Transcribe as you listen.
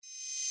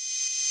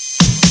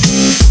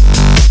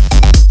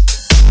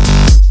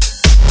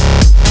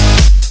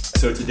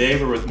So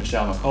today we're with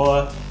Michelle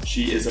McCullough.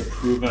 She is a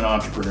proven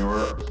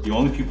entrepreneur. The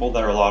only people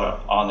that are allowed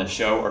on the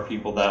show are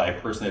people that I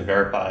personally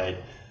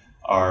verified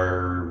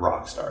are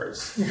rock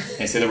stars.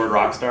 Can I say the word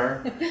rock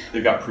star?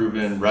 They've got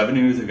proven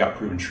revenues, they've got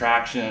proven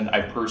traction.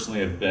 I personally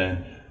have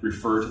been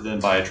referred to them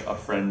by a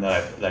friend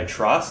that I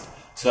trust.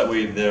 So that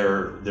way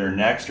their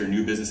next or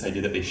new business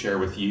idea that they share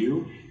with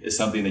you is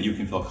something that you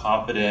can feel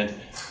confident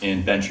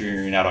in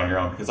venturing out on your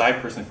own. Because I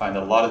personally find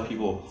that a lot of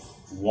people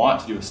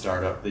want to do a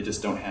startup, they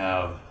just don't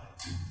have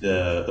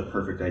the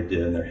perfect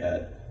idea in their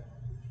head.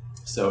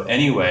 So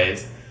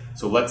anyways,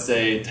 so let's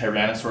say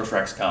Tyrannosaurus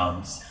Rex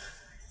comes,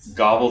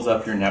 gobbles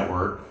up your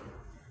network,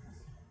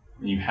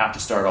 and you have to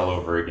start all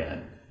over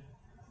again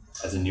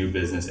as a new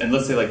business. And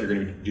let's say like you're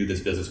going to do this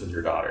business with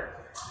your daughter.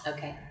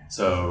 Okay.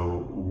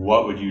 So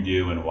what would you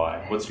do and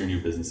why? What's your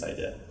new business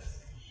idea?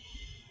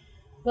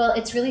 Well,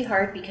 it's really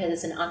hard because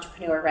as an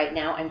entrepreneur right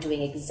now, I'm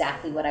doing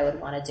exactly what I would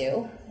want to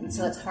do. And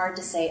so it's hard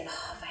to say,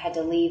 if I had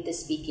to leave the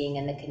speaking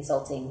and the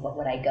consulting, what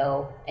would I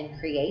go and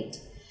create?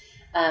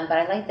 But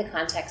I like the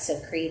context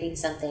of creating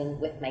something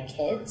with my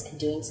kids and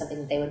doing something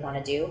that they would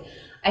want to do.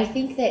 I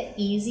think that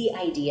easy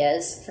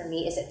ideas for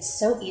me is it's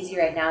so easy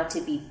right now to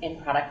be in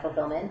product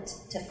fulfillment,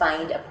 to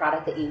find a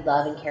product that you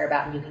love and care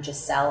about and you can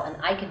just sell. And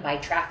I can buy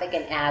traffic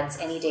and ads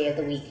any day of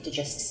the week to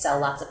just sell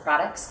lots of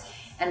products.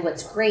 And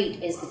what's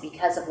great is that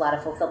because of a lot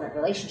of fulfillment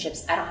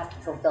relationships, I don't have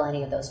to fulfill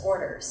any of those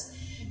orders.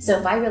 So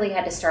if I really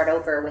had to start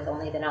over with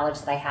only the knowledge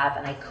that I have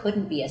and I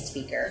couldn't be a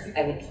speaker,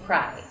 I would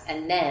cry.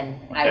 And then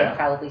I would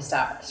probably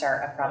start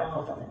a product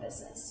fulfillment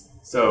business.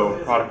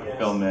 So product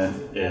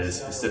fulfillment is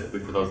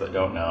specifically for those that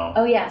don't know.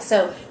 Oh yeah,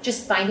 so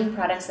just finding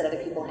products that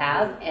other people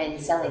have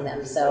and selling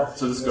them. So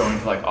this is going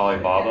to like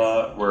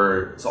Alibaba,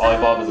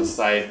 Alibaba is a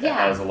site that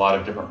has a lot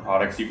of different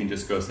products. You can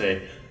just go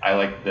say, I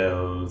like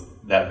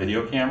that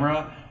video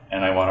camera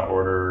and I want to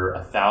order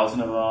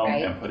 1,000 of them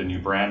and put a new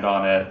brand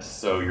on it.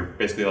 So you're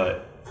basically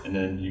and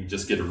then you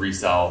just get to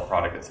resell a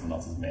product that someone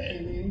else has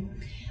made.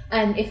 Mm-hmm.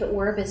 And if it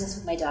were a business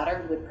with my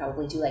daughter, we would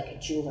probably do like a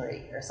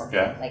jewelry or something.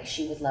 Okay. Like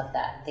she would love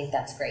that. I think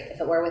that's great.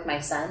 If it were with my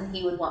son,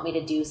 he would want me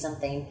to do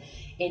something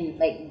in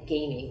like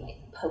gaming, like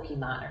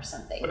Pokemon or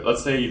something. But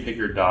let's say you pick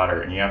your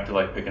daughter and you have to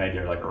like pick an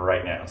idea like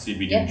right now. So you'd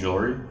be doing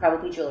jewelry?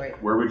 Probably jewelry.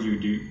 Where would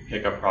you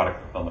pick up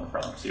product fulfillment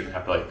from? So you would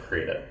have to like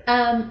create it.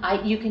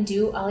 You can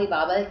do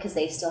Alibaba because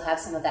they still have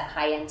some of that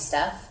high-end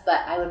stuff.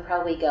 But I would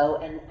probably go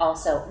and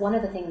also one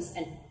of the things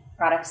and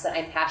products that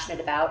I'm passionate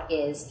about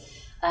is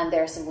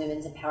there are some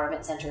women's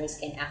empowerment centers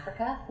in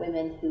Africa,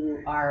 women who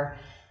are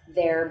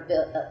there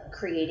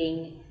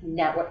creating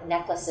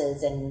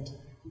necklaces and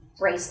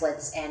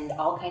bracelets and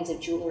all kinds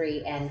of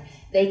jewelry, and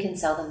they can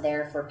sell them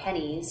there for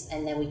pennies,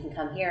 and then we can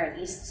come here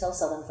and still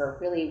sell them for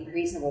really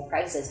reasonable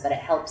prices, but it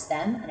helps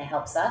them and it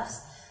helps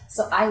us.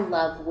 So I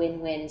love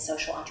win-win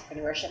social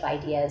entrepreneurship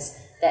ideas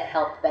that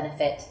help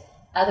benefit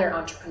other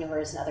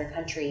entrepreneurs in other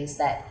countries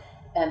that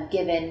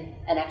given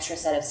an extra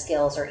set of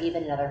skills or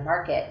even another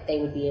market, they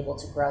would be able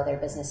to grow their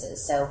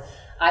businesses. So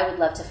I would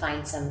love to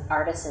find some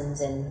artisans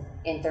in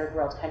third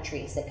world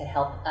countries that could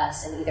help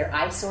us, and either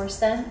I source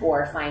them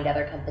or find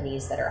other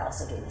companies that are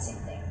also doing the same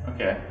thing.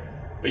 Okay.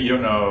 But you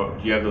don't know,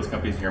 do you have those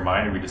companies in your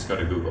mind, or we just go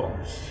to Google?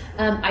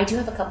 I do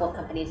have a couple of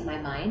companies in my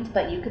mind,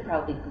 but you could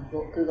probably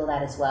Google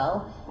that as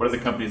well. What are the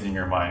companies in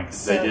your mind?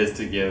 Because the idea is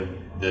to give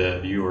the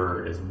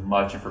viewer as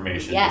much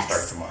information to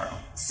start tomorrow.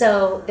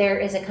 So there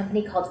is a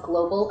company called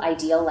Global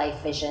Ideal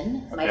Life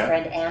Vision. My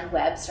friend Ann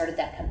Webb started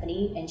that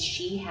company, and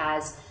she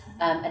has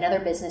another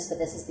business, but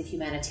this is the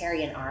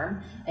humanitarian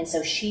arm. And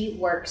so she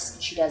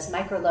does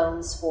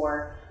microloans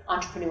for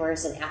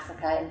entrepreneurs in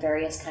Africa and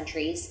various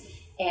countries.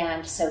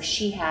 And so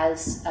she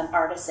has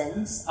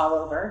artisans all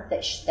over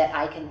that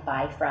I can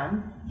buy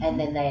from, and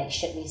then they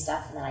ship me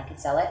stuff and then I can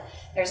sell it.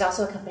 There's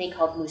also a company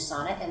called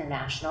Musana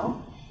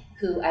International,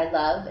 who I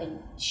love, and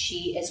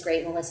she is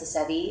great. Melissa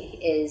Sevi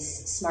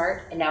is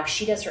smart, and now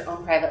she does her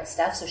own private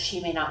stuff, so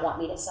she may not want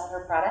me to sell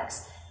her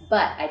products,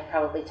 but I'd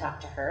probably talk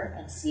to her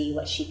and see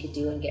what she could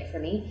do and get for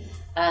me.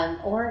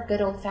 Or a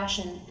good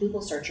old-fashioned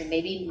Google search, or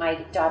maybe my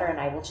daughter and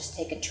I will just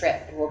take a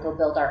trip and we'll go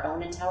build our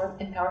own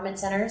empowerment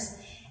centers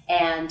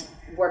and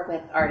work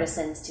with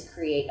artisans to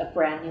create a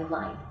brand new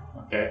line.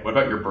 Okay. What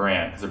about your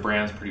brand? Because a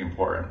brand's pretty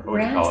important. What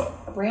would you call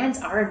it?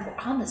 Brands are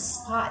on the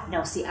spot.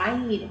 No, see, I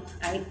need a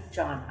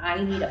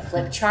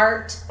flip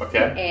chart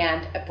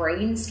and a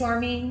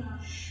brainstorming.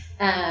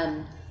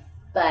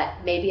 But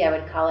maybe I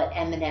would call it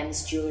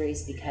M&M's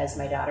Jewelries because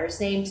my daughter's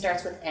name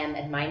starts with M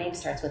and my name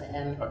starts with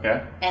M.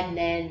 Okay. And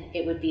then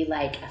it would be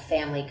like a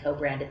family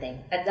co-branded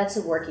thing. That's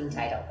a working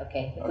title,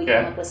 okay? If we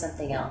come up with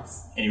something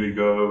else. And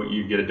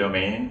you'd get a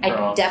domain?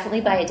 I'd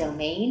definitely buy a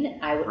domain.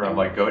 From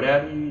like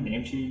GoDaddy,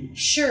 Namecheap?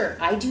 Sure.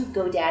 I do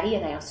GoDaddy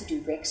and I also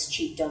do Rick's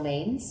Cheap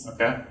Domains.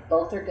 Okay.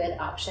 Both are good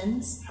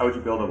options. How would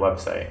you build a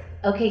website?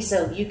 Okay,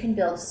 so you can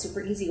build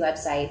super easy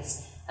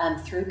websites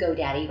through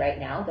GoDaddy right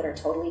now that are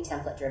totally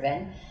template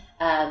driven.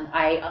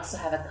 I also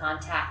have a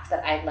contact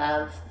that I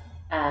love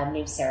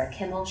named Sarah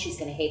Kimmel. She's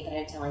going to hate that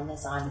I'm telling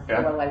this on the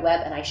World Wide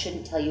Web, and I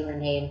shouldn't tell you her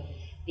name,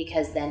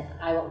 because then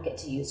I won't get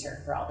to use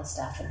her for all the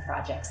stuff and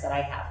projects that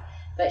I have.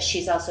 But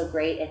she's also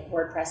great at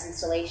WordPress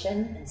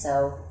installation, and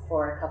so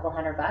for a couple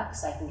 $100,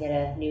 I can get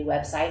a new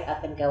website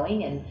up and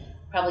going, and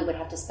probably would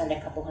have to spend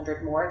a couple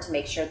 $100 more to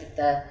make sure that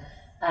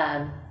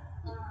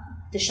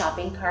the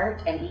shopping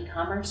cart and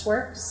e-commerce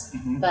works.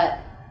 But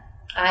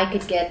I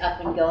could get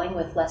up and going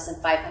with less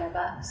than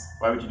 $500.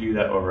 Why would you do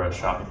that over a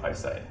Shopify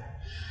site?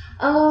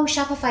 Oh,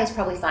 Shopify is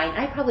probably fine.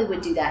 I probably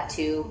would do that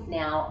too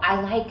now.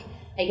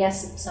 I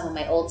guess some of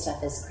my old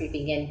stuff is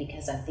creeping in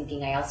because I'm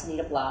thinking I also need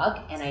a blog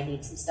and I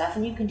need some stuff,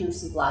 and you can do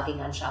some blogging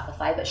on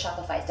Shopify, but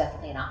Shopify is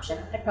definitely an option.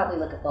 I'd probably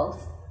look at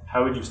both.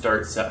 How would you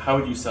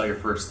sell your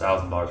first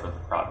 $1,000 worth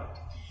of product?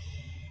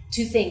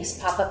 Two things: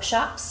 pop-up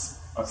shops.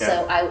 Okay.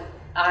 So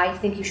I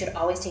think you should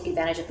always take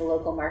advantage of the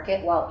local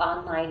market. While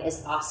online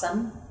is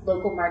awesome,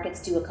 local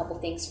markets do a couple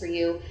things for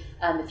you.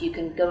 If you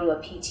can go to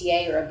a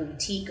PTA or a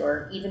boutique,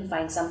 or even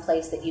find some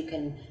place that you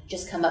can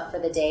just come up for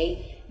the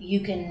day, you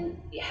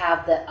can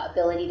have the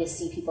ability to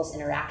see people's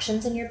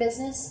interactions in your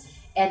business,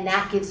 and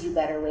that gives you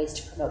better ways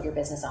to promote your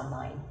business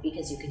online,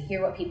 because you can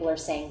hear what people are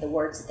saying, the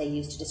words that they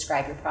use to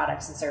describe your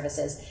products and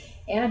services,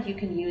 and you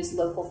can use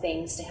local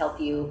things to help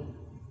you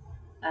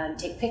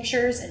take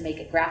pictures and make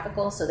it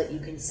graphical so that you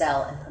can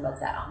sell and promote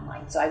that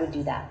online. So I would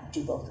do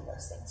both of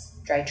those things.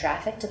 Drive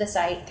traffic to the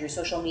site through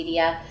social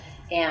media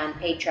and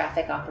paid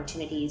traffic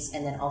opportunities,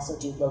 and then also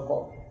do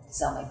local to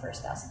sell my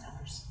first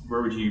 $1,000.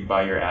 Where would you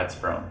buy your ads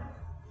from?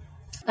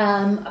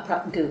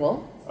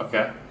 Google.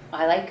 Okay.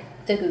 I like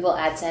the Google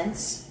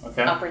AdSense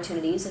Okay.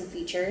 opportunities and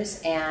features,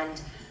 and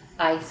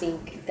I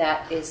think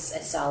that is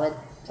a solid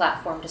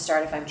platform to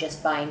start if I'm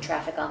just buying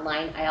traffic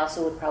online. I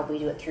also would probably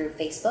do it through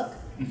Facebook.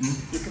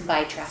 You can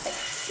buy traffic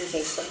through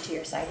Facebook to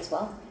your site as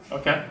well.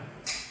 Okay.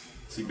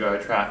 So you go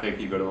to traffic,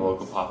 you go to the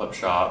local pop-up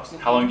shops.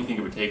 How long do you think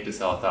it would take to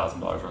sell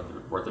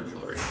 $1,000 worth of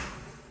jewelry?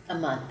 A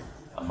month.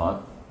 A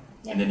month?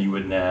 Yeah. And then you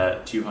would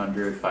net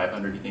 200,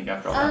 500, do you think,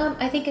 after all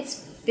that? I think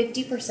it's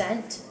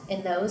 50%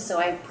 in those, so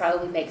I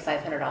probably make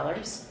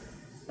 $500.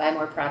 Buy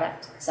more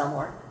product, sell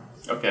more.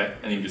 Okay.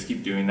 And you just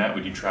keep doing that?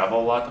 Would you travel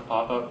a lot to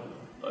pop up?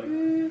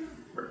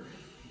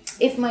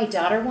 If my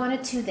daughter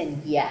wanted to,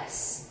 then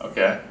yes.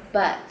 Okay.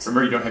 But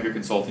remember, you don't have your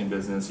consulting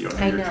business, you don't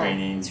have your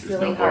training, it's there's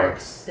really no hard.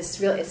 books.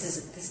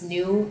 This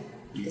new.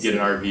 You get an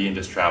RV and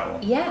just travel.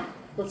 Yeah,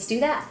 let's do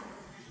that.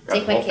 Grab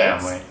Take the my whole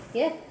kids. family.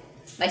 Yeah,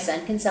 my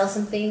son can sell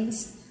some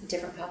things,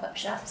 different pop-up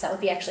shops. That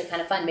would be actually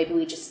kind of fun. Maybe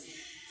we just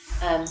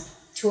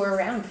tour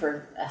around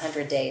for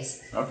 100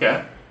 days.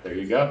 Okay, there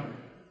you go.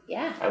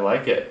 Yeah. I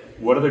like it.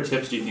 What other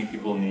tips do you think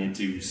people need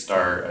to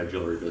start a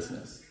jewelry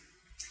business?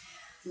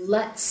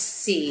 Let's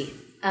see.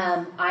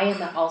 I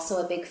am also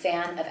a big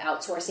fan of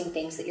outsourcing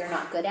things that you're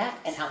not good at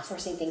and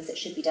outsourcing things that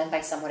should be done by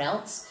someone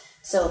else.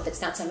 So if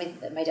it's not something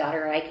that my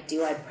daughter or I could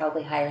do, I'd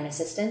probably hire an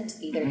assistant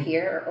either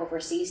here or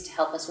overseas to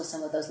help us with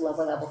some of those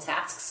lower level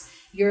tasks.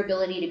 Your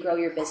ability to grow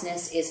your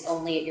business is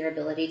only at your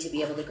ability to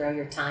be able to grow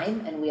your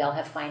time, and we all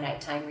have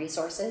finite time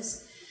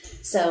resources.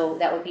 So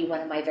that would be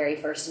one of my very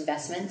first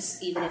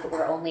investments, even if it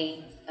were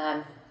only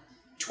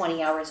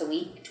 $20 a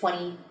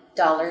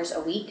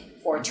week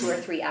for 2 or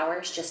 3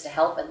 hours just to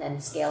help, and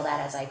then scale that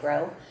as I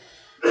grow.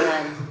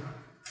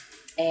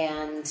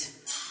 And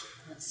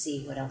let's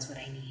see, what else would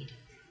I need?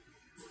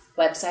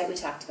 Website we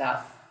talked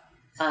about.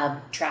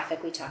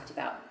 Traffic we talked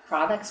about.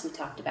 Products we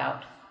talked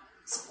about.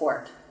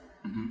 Support.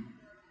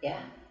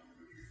 Yeah.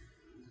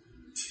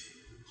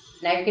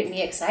 Now you're getting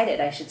me excited.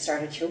 I should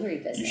start a jewelry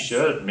business. You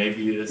should.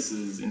 Maybe this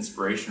is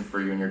inspiration for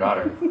you and your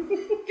daughter.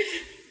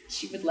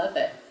 She would love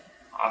it.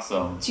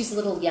 Awesome. She's a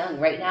little young.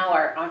 Right now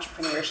our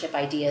entrepreneurship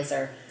ideas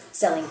are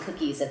selling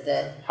cookies at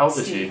the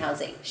student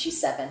housing.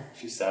 She's 7.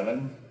 She's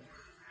 7?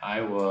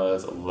 I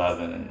was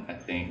 11, I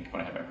think,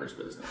 when I had my first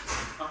business.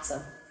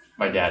 Awesome.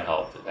 My dad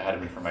helped. If it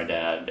hadn't been for my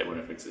dad, it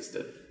wouldn't have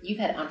existed. You've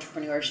had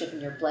entrepreneurship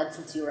in your blood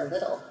since you were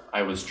little.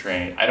 I was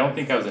trained. I don't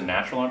think I was a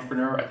natural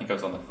entrepreneur. I think I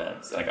was on the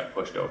fence, and I got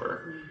pushed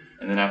over.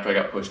 And then after I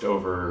got pushed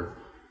over,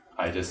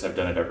 I just have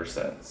done it ever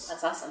since.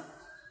 That's awesome.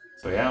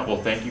 So yeah, well,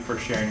 thank you for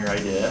sharing your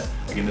idea.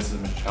 Again, this is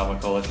Ms. Cheryl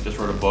McCullough. She just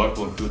wrote a book.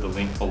 We'll include the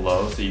link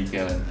below so you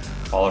can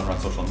follow her on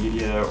social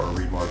media or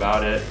read more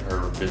about it.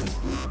 Her business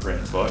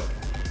blueprint book.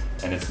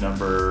 And it's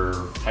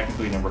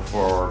technically number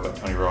 4, but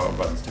Tony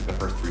Robbins took the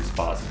first 3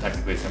 spots. And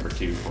technically it's number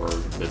 2 for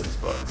the business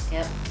books.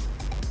 Yep.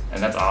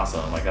 And that's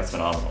awesome. Like, that's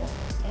phenomenal.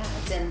 Yeah,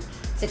 it's in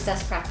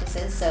success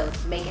practices. So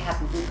Make It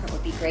Happen Blueprint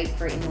would be great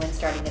for anyone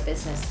starting a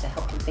business to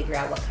help them figure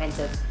out what kinds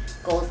of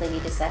goals they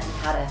need to set and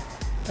how to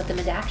put them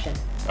into action.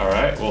 All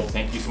right. Well,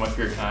 thank you so much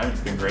for your time. It's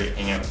been great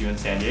hanging out with you in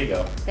San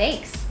Diego.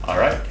 Thanks. All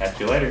right.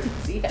 Catch you later.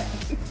 See ya.